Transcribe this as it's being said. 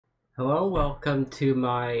Hello, welcome to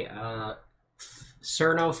my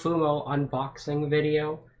Cirno Fumo unboxing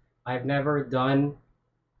video. I've never done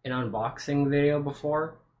an unboxing video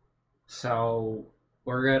before, so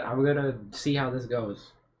I'm gonna see how this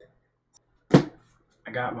goes.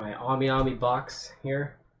 I got my Ami box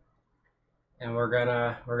here, and we're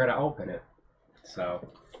gonna open it. So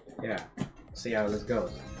yeah, see how this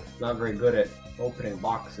goes. Not very good at opening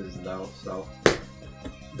boxes though, so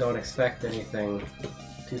don't expect anything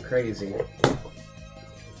too crazy.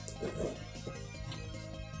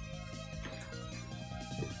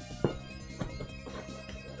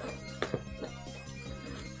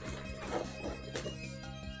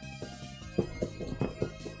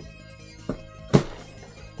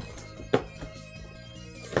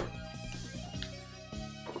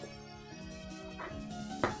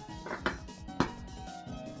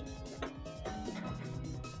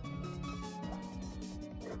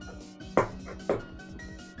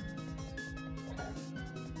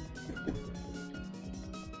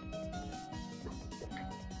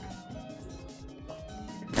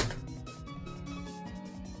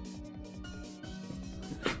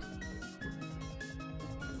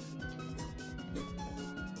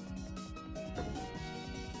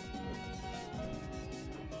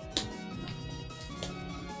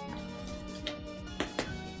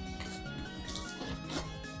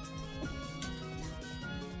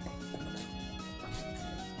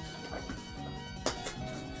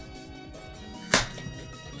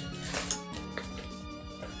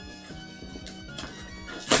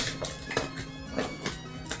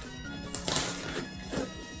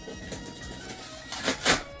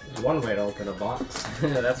 One way to open a box,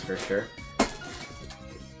 that's for sure.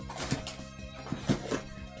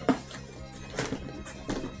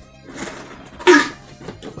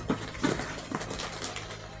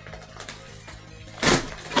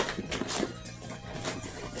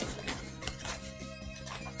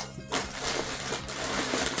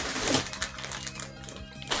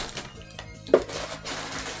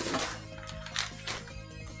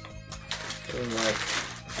 Like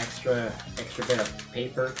extra bit of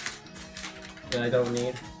paper that I don't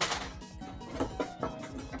need.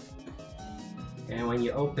 And when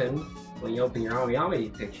you open your Ami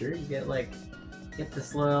picture, you get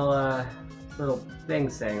this little thing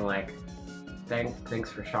saying like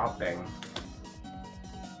thanks for shopping.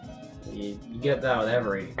 You get that with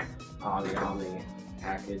every Ami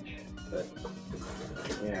package, but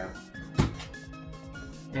yeah.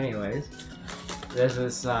 Anyways, this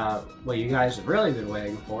is what you guys have really been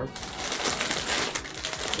waiting for.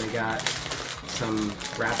 We got some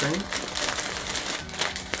wrapping.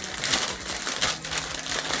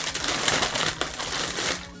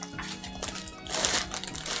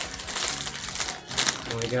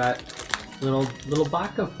 And we got little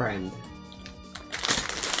baka friend.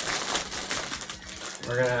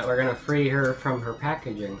 We're gonna free her from her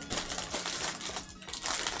packaging.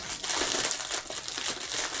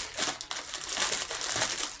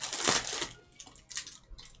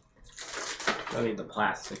 I need the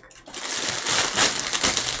plastic.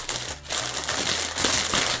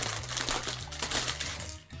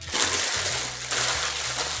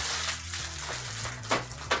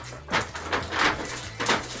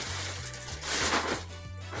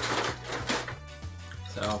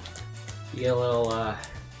 So you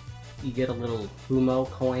get a little Fumo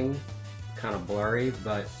coin, kind of blurry,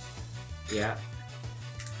 but yeah.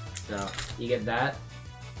 So you get that,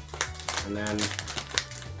 and then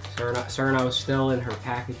Cirno's still in her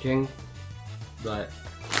packaging, but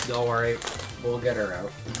don't worry, we'll get her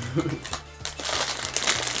out.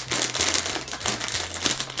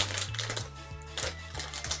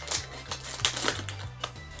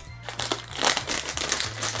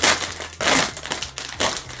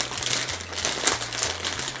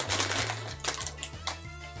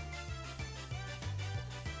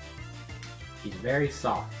 She's very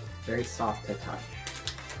soft to touch.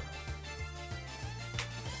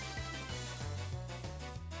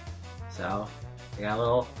 So we got a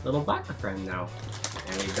little baka friend now,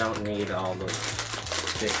 and we don't need all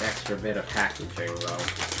this extra bit of packaging though.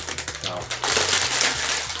 So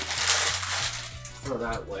throw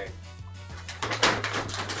that away.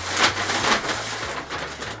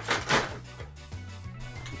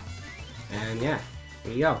 And yeah,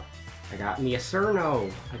 there you go. I got me a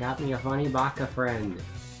Cirno. I got me a funny baka friend.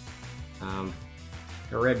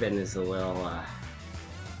 The ribbon is a little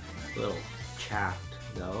chapped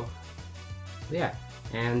though. Yeah,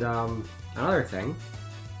 and another thing,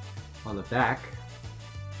 on the back,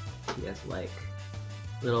 she has like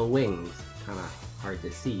little wings. Kind of hard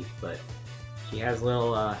to see, but she has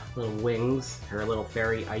little wings. Her little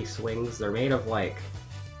fairy ice wings. They're made of like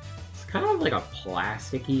kind of like a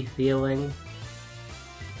plasticky feeling.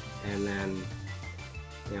 And then,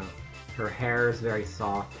 you know, her hair is very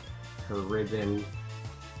soft, her ribbon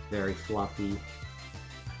very fluffy.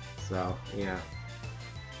 So yeah.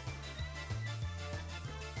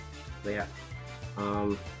 But yeah.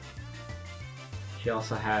 She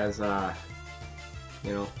also has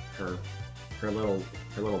you know, her little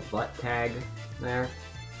butt tag there.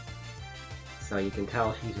 So you can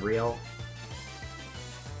tell she's real.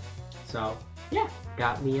 So yeah,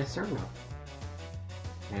 got me a Cirno.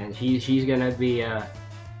 And she's gonna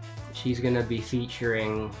be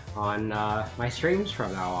featuring on my streams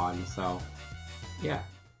from now on, so yeah.